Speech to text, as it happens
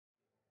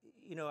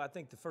I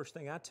think the first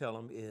thing I tell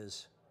them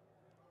is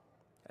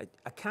I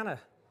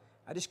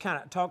just kind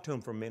of talk to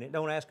them for a minute,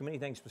 don't ask them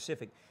anything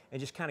specific, and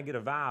just kind of get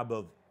a vibe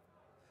of,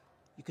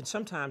 you can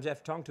sometimes,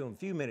 after talking to them a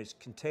few minutes,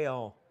 can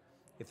tell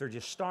if they're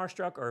just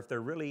starstruck or if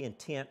they're really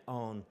intent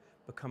on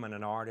becoming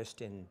an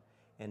artist and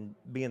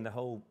being the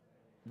whole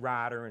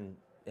writer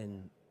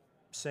and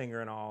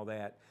singer and all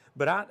that.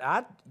 But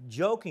I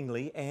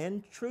jokingly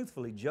and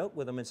truthfully joke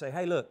with them and say,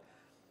 hey, look,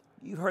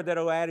 you've heard that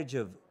old adage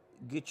of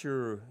get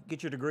your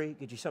degree,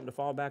 get you something to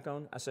fall back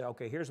on. I say,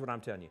 okay, here's what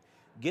I'm telling you.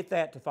 Get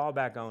that to fall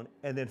back on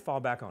and then fall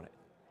back on it.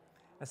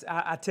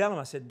 I tell them,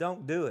 I said,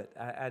 don't do it.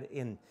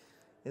 And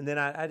then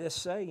I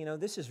just say,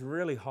 this is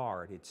really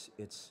hard.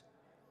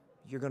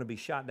 You're going to be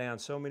shot down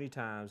so many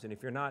times, and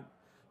if you're not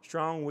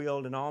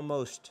strong-willed and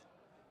almost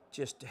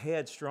just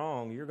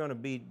headstrong, you're going to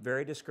be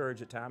very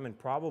discouraged at times and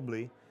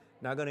probably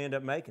not going to end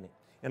up making it.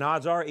 And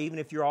odds are, even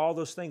if you're all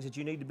those things that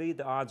you need to be,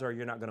 the odds are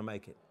you're not going to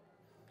make it.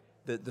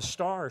 The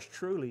stars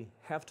truly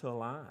have to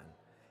align.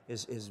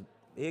 As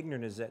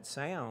ignorant as that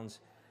sounds,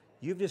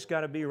 you've just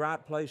got to be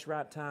right place,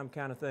 right time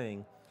kind of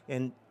thing.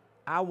 And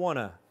I won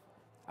a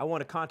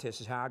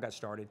contest is how I got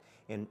started.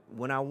 And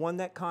when I won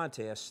that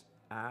contest,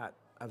 I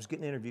was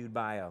getting interviewed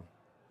by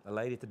a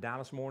lady at the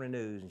Dallas Morning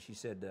News, and she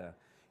said,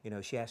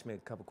 she asked me a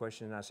couple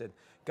questions, and I said,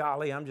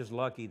 golly, I'm just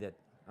lucky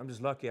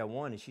I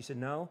won. And she said,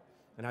 no.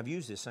 And I've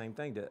used this same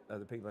thing to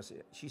other people.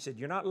 She said,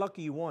 you're not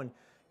lucky you won.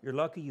 You're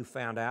lucky you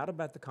found out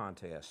about the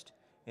contest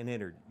and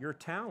entered. Your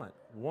talent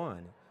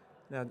won.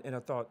 Now, and I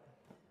thought,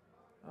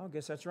 oh, I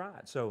guess that's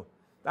right. So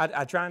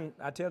I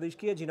tell these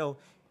kids,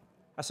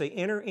 I say,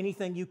 enter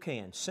anything you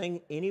can.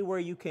 Sing anywhere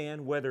you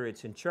can, whether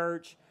it's in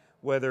church,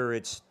 whether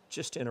it's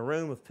just in a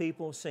room of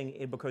people, sing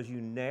it, because you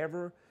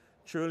never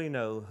truly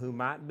know who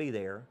might be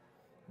there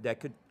that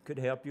could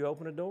help you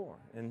open a door.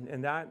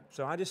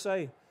 So I just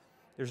say,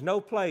 there's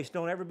no place,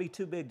 don't ever be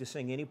too big to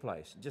sing any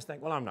place. Just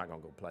think, well, I'm not going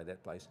to go play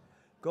that place.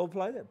 Go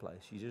play that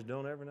place. You just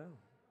don't ever know.